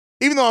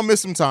Even though I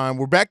missed some time,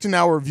 we're back to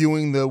now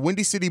reviewing the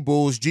Windy City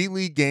Bulls G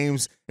League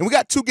games, and we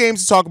got two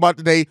games to talk about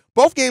today.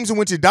 Both games in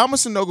which Adama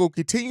Sanogo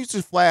continues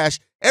to flash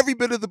every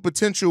bit of the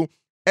potential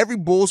every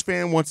Bulls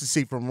fan wants to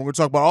see from him. We're going to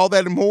talk about all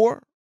that and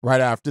more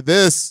right after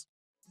this.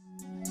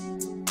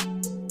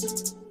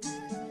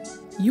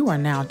 You are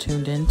now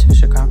tuned in to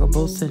Chicago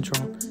Bulls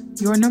Central,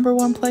 your number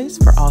one place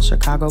for all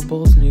Chicago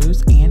Bulls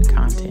news and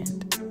content.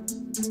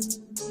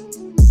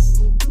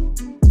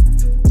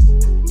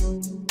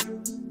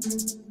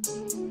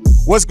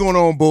 What's going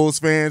on, Bulls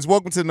fans?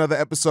 Welcome to another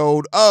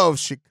episode of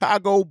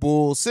Chicago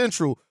Bulls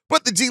Central,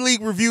 but the G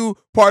League review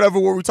part of it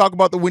where we talk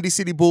about the Windy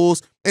City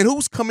Bulls and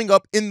who's coming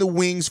up in the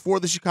wings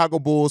for the Chicago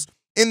Bulls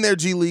in their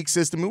G League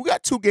system. And we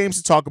got two games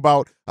to talk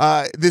about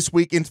this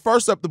week. And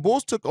first up, the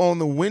Bulls took on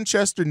the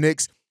Winchester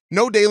Knicks.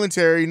 No Dalen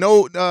Terry,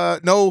 no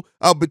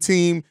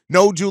Bateem,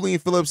 no Julian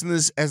Phillips in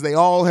this, as they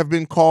all have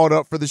been called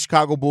up for the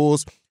Chicago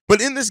Bulls.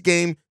 But in this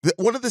game,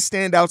 one of the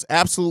standouts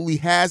absolutely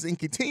has and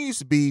continues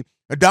to be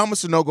Adama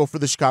Sanogo for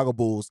the Chicago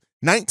Bulls.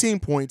 19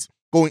 points,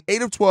 going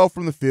 8 of 12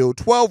 from the field,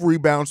 12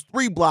 rebounds,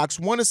 3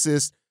 blocks, 1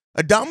 assist.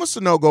 Adama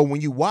Sanogo,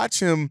 when you watch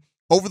him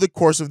over the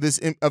course of this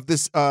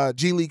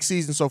G League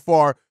season so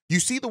far, you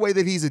see the way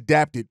that he's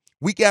adapted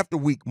week after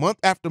week, month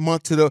after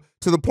month, to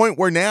the point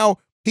where now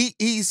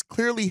he's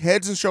clearly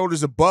heads and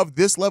shoulders above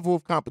this level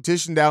of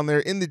competition down there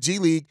in the G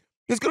League.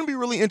 It's going to be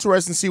really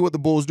interesting to see what the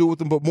Bulls do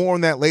with him, but more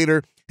on that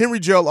later. Henri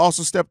Drell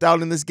also stepped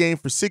out in this game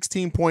for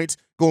 16 points,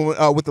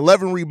 going with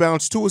 11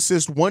 rebounds, 2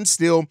 assists, 1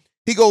 steal.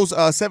 He goes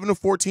 7 of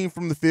 14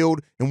 from the field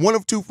and 1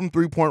 of 2 from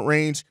three-point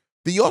range.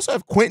 Then you also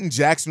have Quentin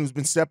Jackson, who's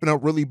been stepping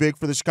up really big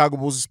for the Chicago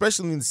Bulls,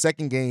 especially in the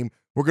second game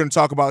we're going to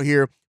talk about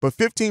here. But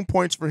 15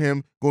 points for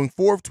him, going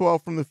 4 of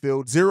 12 from the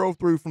field, 0 of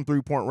 3 from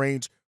three-point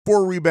range,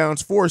 4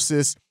 rebounds, 4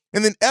 assists.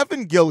 And then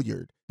Evan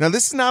Gilliard. Now,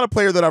 this is not a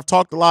player that I've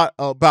talked a lot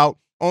about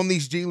on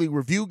these G League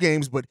review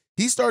games, but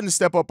he's starting to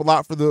step up a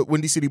lot for the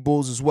Windy City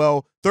Bulls as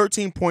well.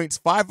 13 points,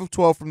 5 of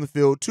 12 from the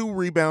field, 2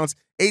 rebounds,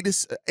 8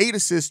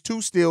 assists,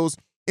 2 steals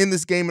in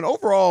this game. And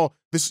overall,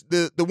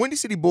 the Windy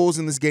City Bulls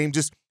in this game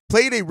just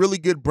played a really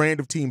good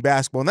brand of team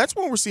basketball. And that's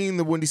when we're seeing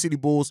the Windy City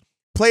Bulls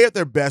play at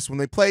their best. When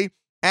they play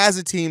as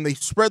a team, they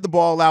spread the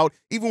ball out,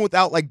 even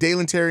without like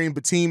Dalen Terry and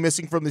Bateem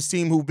missing from this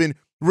team, who've been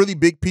really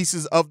big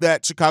pieces of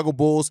that Chicago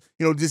Bulls,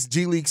 this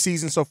G League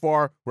season so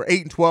far. We're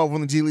 8-12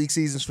 on the G League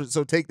season,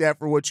 so take that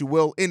for what you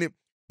will in it.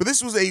 But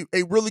this was a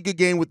really good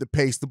game with the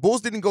pace. The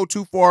Bulls didn't go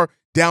too far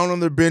down on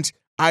their bench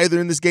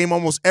either in this game.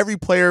 Almost every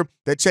player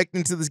that checked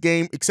into this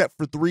game, except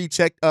for 3,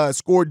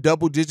 scored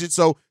double digits.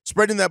 So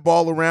spreading that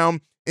ball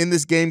around in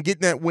this game,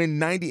 getting that win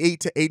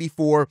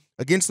 98-84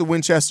 against the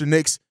Winchester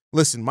Knicks.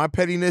 Listen, my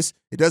pettiness,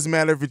 it doesn't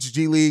matter if it's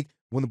G League.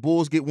 When the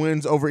Bulls get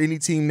wins over any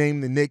team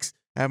named the Knicks,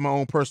 I have my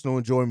own personal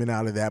enjoyment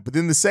out of that. But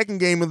then the second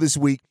game of this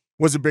week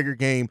was a bigger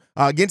game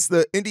against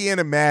the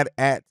Indiana Mad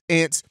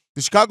Ants.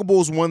 The Chicago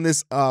Bulls won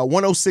this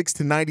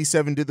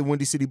 106-97, did the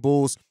Windy City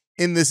Bulls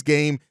in this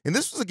game. And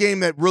this was a game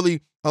that really,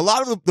 a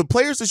lot of the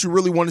players that you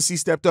really want to see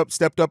stepped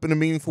up in a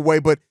meaningful way,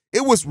 but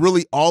it was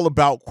really all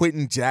about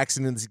Quentin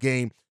Jackson in this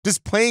game,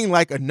 just playing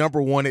like a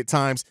number one at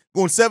times,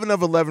 going 7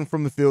 of 11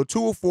 from the field,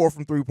 2 of 4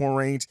 from three-point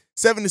range,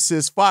 7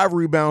 assists, 5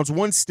 rebounds,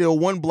 1 steal,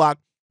 1 block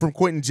from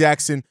Quentin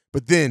Jackson.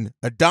 But then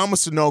Adama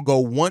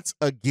Sanogo once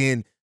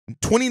again,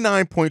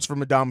 29 points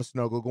from Adama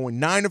Sanogo, going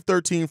 9 of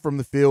 13 from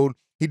the field.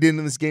 He did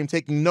in this game,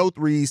 taking no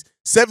threes,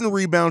 7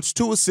 rebounds,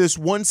 2 assists,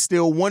 1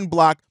 steal, 1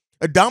 block.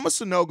 Adama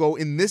Sanogo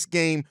in this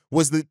game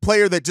was the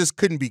player that just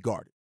couldn't be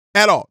guarded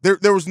at all.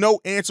 There was no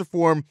answer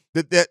for him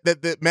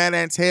that Mad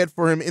Ants had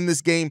for him in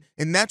this game,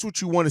 and that's what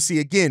you want to see.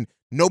 Again,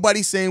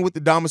 nobody's saying with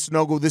Adama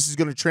Sanogo this is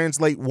going to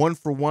translate one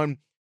for one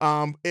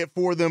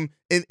for them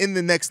in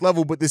the next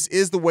level, but this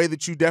is the way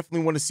that you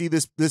definitely want to see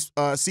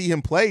see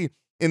him play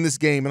in this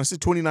game. And I said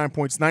 29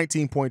 points,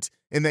 19 points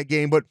in that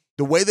game, but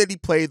the way that he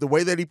played, the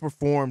way that he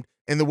performed,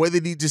 and the way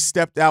that he just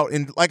stepped out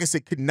and, like I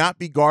said, could not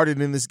be guarded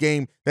in this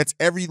game. That's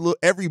every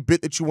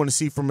bit that you want to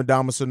see from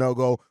Adama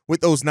Sanogo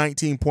with those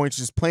 19 points,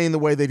 just playing the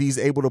way that he's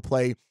able to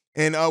play.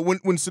 And when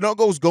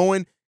Sanogo's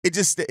going,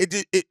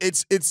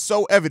 it's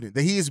so evident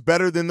that he is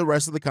better than the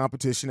rest of the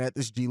competition at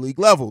this G League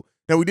level.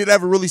 Now, we did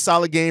have a really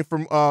solid game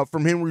from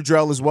Henri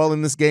Drell as well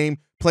in this game,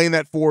 playing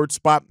that forward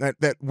spot,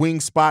 that wing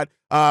spot.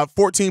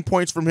 14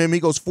 points from him. He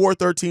goes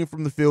 4-13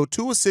 from the field,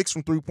 2 of 6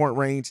 from three-point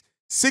range,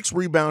 6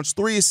 rebounds,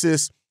 3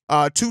 assists,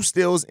 2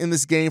 steals in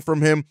this game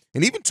from him,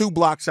 and even 2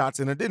 block shots.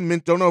 And I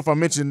don't know if I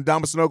mentioned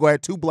Adama Sanogo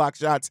had 2 block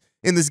shots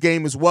in this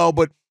game as well.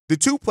 But the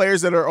 2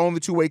 players that are on the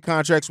 2-way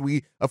contracts,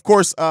 we of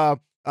course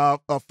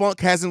Funk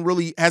hasn't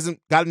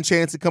gotten a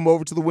chance to come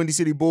over to the Windy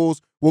City Bulls.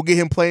 We'll get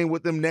him playing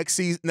with them next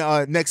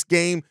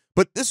game.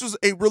 But this was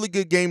a really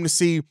good game to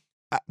see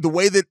the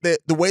way that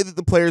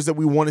the players that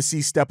we want to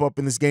see step up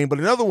in this game. But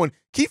another one,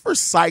 Kiefer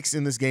Sykes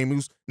in this game,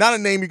 who's not a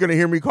name you're going to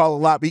hear me call a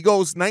lot, but he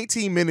goes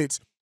 19 minutes,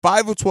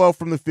 5 of 12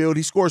 from the field.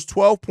 He scores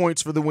 12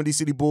 points for the Windy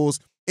City Bulls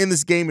in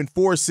this game and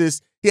 4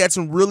 assists. He had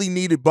some really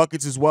needed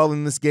buckets as well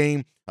in this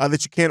game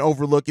that you can't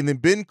overlook. And then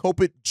Ben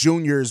Kopit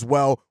Jr. as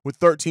well with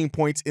 13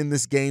 points in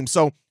this game.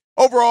 So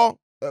overall,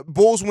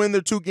 Bulls win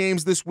their 2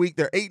 games this week.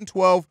 They're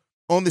 8-12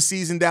 on the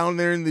season down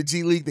there in the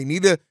G League. They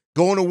need to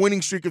go on a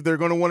winning streak if they're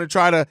going to want to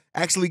try to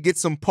actually get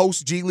some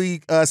post G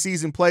League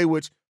season play,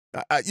 which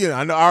I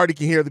know I already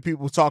can hear the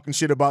people talking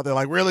shit about. They're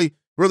like, really,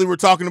 we're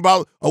talking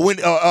about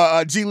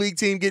a G League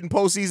team getting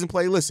postseason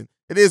play. Listen,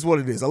 it is what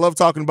it is. I love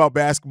talking about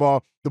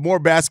basketball. The more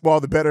basketball,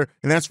 the better,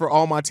 and that's for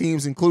all my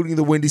teams, including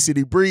the Windy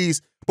City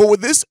Breeze. But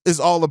what this is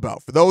all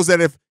about, for those that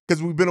have,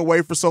 because we've been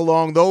away for so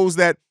long, those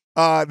that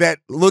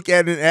look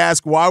at it and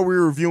ask why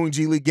we're reviewing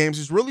G League games,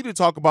 is really to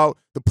talk about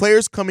the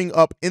players coming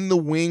up in the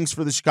wings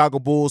for the Chicago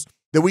Bulls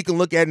that we can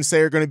look at and say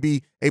are going to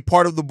be a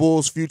part of the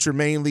Bulls' future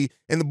mainly.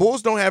 And the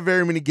Bulls don't have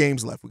very many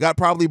games left. We got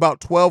probably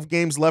about 12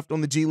 games left on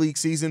the G League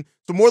season,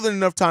 so more than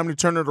enough time to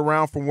turn it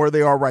around from where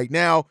they are right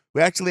now.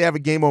 We actually have a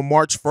game on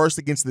March 1st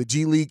against the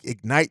G League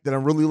Ignite that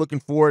I'm really looking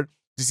forward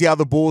to see how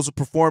the Bulls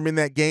perform in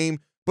that game.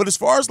 But as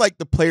far as like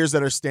the players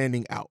that are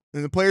standing out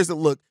and the players that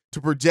look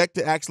to project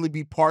to actually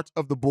be parts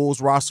of the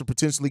Bulls roster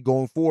potentially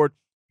going forward,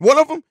 one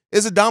of them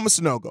is Adama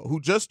Sanogo,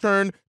 who just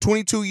turned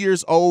 22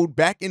 years old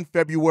back in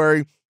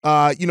February.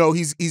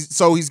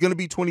 He's going to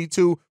be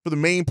 22 for the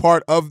main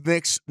part of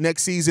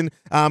next season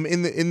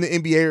in the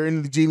NBA or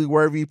in the G League,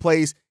 wherever he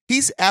plays.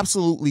 He's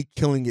absolutely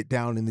killing it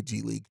down in the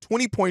G League.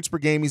 20 points per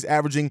game. He's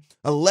averaging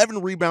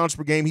 11 rebounds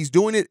per game. He's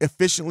doing it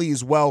efficiently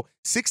as well.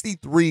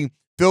 63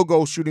 field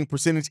goal shooting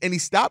percentage, and he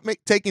stopped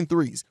taking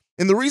threes.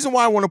 And the reason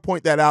why I want to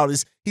point that out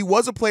is he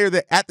was a player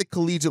that at the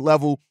collegiate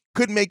level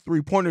could make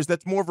three-pointers.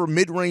 That's more of a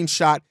mid-range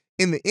shot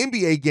in the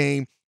NBA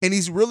game, and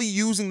he's really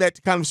using that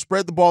to kind of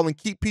spread the ball and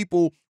keep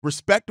people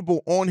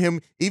respectable on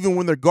him even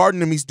when they're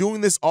guarding him. He's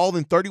doing this all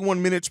in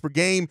 31 minutes per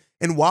game,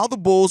 and while the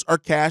Bulls are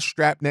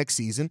cash-strapped next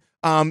season,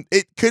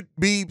 it could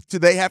be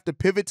they have to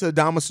pivot to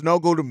Adama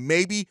Sanogo to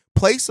maybe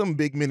play some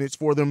big minutes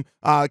for them,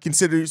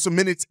 consider some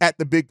minutes at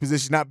the big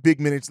position, not big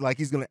minutes like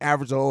he's going to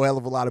average a whole hell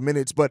of a lot of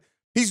minutes, but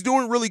he's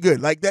doing really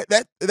good. Like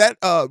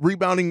that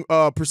rebounding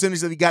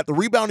percentage that he got, the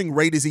rebounding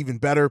rate is even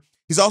better.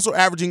 He's also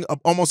averaging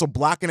almost a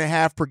block and a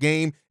half per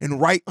game and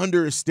right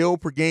under a steal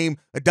per game.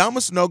 Adama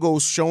Sanogo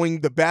is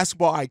showing the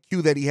basketball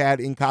IQ that he had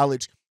in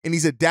college, and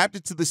he's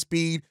adapted to the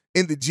speed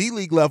in the G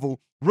League level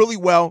really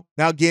well.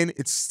 Now, again,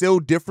 it's still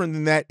different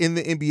than that in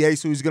the NBA,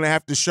 so he's going to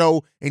have to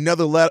show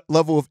another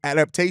level of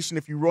adaptation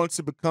if he wants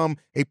to become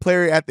a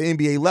player at the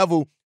NBA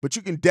level. But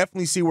you can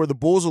definitely see where the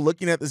Bulls are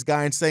looking at this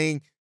guy and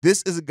saying,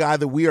 this is a guy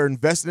that we are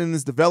invested in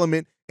his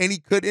development, and he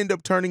could end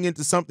up turning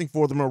into something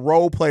for them, a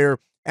role player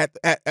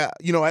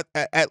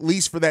at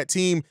least for that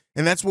team.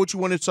 And that's what you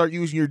want to start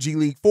using your G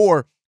League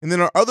for. And then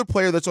our other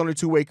player that's on a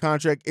two-way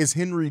contract is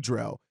Henri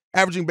Drell,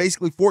 averaging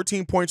basically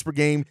 14 points per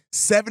game,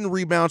 7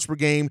 rebounds per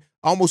game,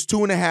 almost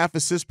 2.5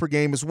 assists per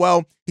game as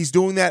well. He's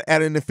doing that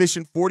at an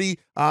efficient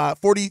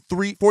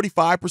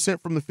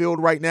 45% from the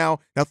field right now.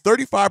 Now,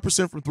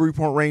 35% from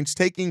three-point range,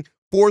 taking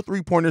 4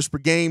 3-pointers per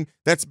game.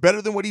 That's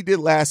better than what he did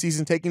last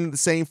season, taking the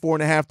same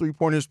 4.5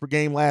 3-pointers per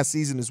game last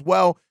season as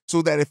well.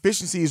 So that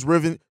efficiency is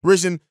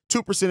risen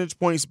 2 percentage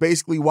points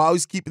basically while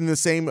he's keeping the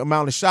same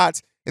amount of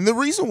shots. And the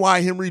reason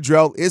why Henri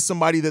Drell is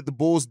somebody that the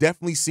Bulls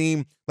definitely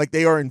seem like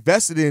they are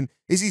invested in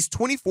is he's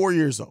 24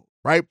 years old,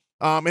 right?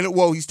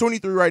 He's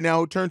 23 right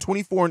now, turned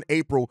 24 in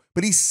April,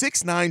 but he's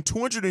 6'9",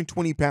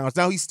 220 pounds.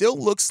 Now, he still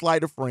looks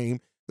slight of frame.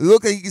 It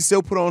looks like he can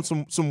still put on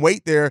some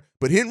weight there,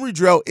 but Henri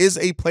Drell is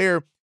a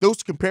player.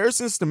 Those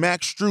comparisons to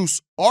Max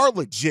Strus are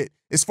legit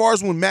as far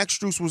as when Max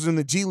Strus was in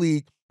the G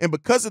League, and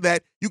because of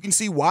that, you can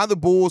see why the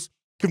Bulls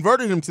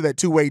converted him to that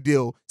two-way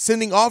deal,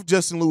 sending off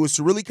Justin Lewis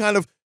to really kind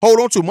of hold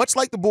on to, much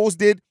like the Bulls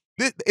did.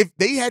 If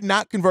they had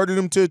not converted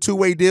him to a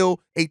two-way deal,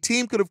 a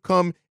team could have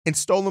come and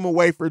stole him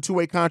away for a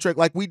two-way contract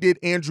like we did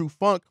Andrew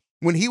Funk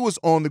when he was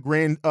on the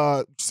Grand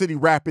City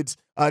Rapids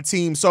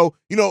team. So,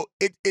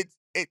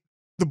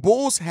 the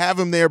Bulls have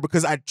him there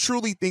because I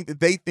truly think that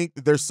they think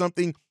that there's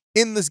something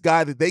in this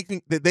guy that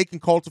they can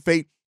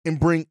cultivate and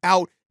bring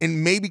out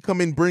and maybe come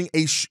and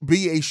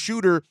be a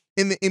shooter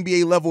in the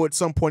NBA level at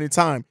some point in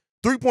time.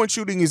 Three-point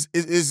shooting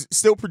is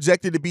still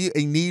projected to be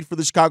a need for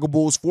the Chicago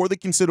Bulls for the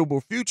considerable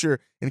future,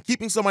 and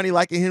keeping somebody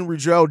like a Henri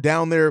Drell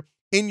down there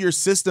in your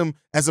system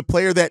as a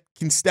player that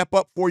can step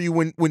up for you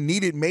when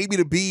needed, maybe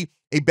to be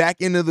a back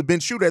end of the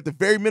bench shooter, at the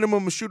very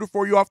minimum a shooter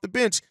for you off the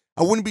bench.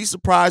 I wouldn't be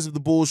surprised if the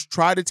Bulls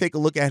try to take a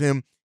look at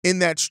him in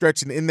that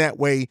stretch and in that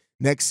way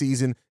next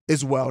season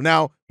as well.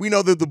 Now, we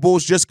know that the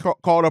Bulls just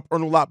called up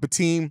Ernulap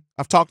Batim.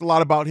 I've talked a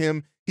lot about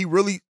him. He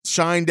really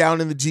shined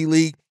down in the G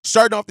League,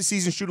 starting off the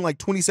season shooting like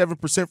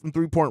 27% from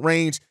three-point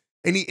range,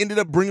 and he ended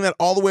up bringing that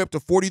all the way up to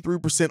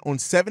 43% on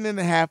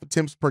 7.5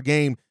 attempts per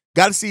game.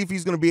 Got to see if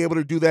he's going to be able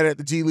to do that at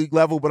the G League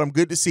level, but I'm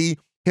good to see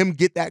him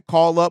get that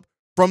call up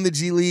from the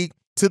G League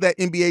to that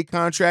NBA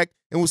contract,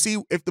 and we'll see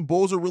if the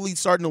Bulls are really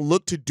starting to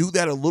look to do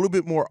that a little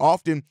bit more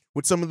often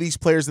with some of these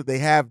players that they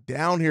have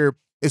down here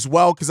as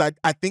well, because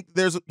I think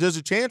there's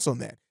a chance on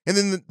that. And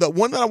then the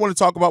one that I want to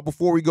talk about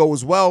before we go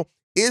as well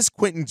is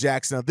Quentin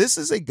Jackson. Now, this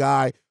is a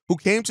guy who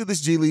came to this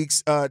G League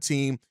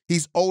team.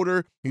 He's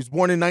older. He was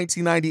born in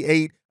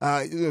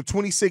 1998,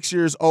 26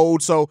 years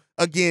old. So,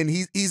 again,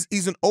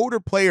 he's an older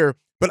player,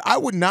 but I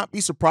would not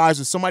be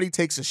surprised if somebody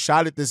takes a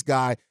shot at this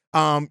guy.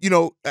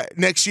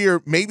 Next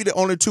year, maybe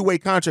on a two-way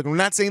contract. I'm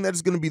not saying that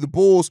it's going to be the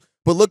Bulls,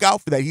 but look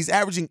out for that. He's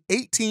averaging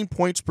 18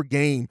 points per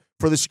game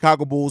for the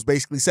Chicago Bulls,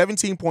 basically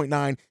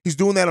 17.9. He's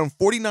doing that on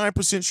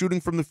 49%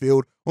 shooting from the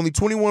field, only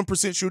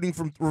 21% shooting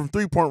from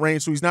three-point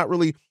range, so he's not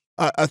really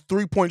a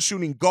three-point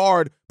shooting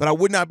guard, but I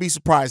would not be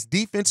surprised.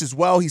 Defense as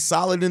well. He's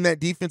solid in that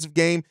defensive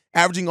game,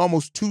 averaging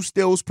almost 2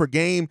 steals per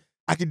game.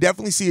 I could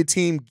definitely see a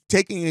team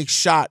taking a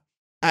shot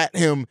at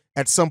him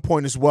at some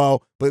point as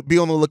well, but be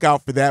on the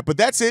lookout for that. But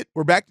that's it.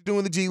 We're back to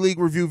doing the G League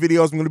review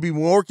videos. I'm going to be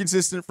more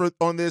consistent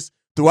on this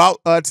throughout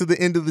to the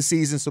end of the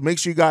season, so make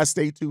sure you guys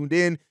stay tuned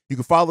in. You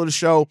can follow the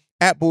show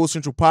at Bulls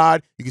Central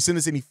Pod. You can send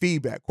us any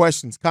feedback,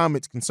 questions,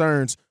 comments,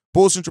 concerns,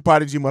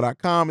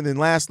 bullscentralpod@gmail.com. And then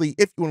lastly,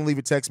 if you want to leave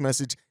a text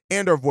message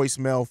and our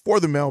voicemail for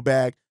the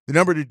mailbag, the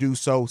number to do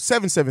so,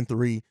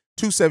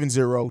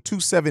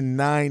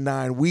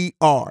 773-270-2799. We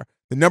are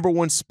the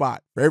 #1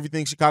 spot for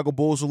everything Chicago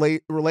Bulls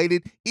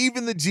related,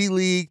 even the G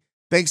League.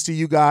 Thanks to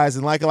you guys.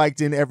 And like I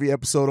liked in every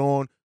episode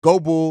on, go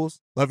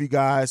Bulls. Love you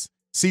guys.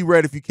 See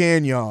red if you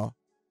can, y'all.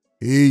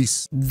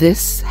 Peace.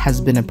 This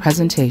has been a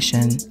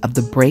presentation of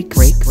the Break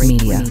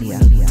Media.